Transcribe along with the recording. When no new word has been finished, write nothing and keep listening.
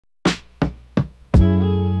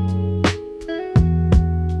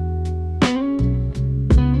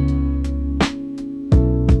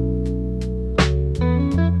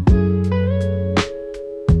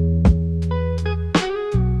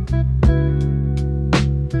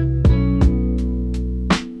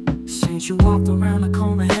you walked around the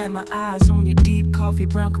corner, had my eyes on your deep coffee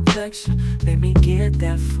brown complexion. Let me get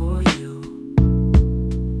that for you.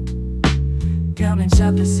 Down in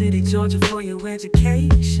Joplin City, Georgia for your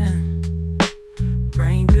education.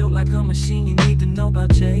 Brain built like a machine, you need to know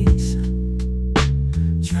about Jason.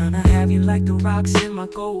 Tryna have you like the rocks in my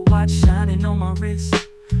gold watch shining on my wrist.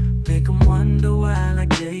 Make 'em wonder why I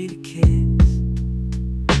like jaded kids.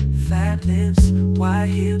 Fat lips, wide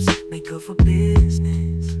hips, make good for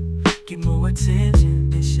business. Get more attention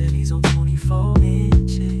than Chevys on 24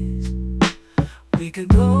 inches. We could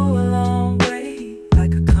go a long way,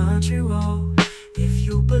 like a country road, if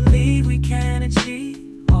you believe we can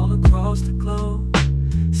achieve all across the globe.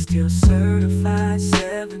 Still certified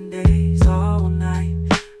 7 days off.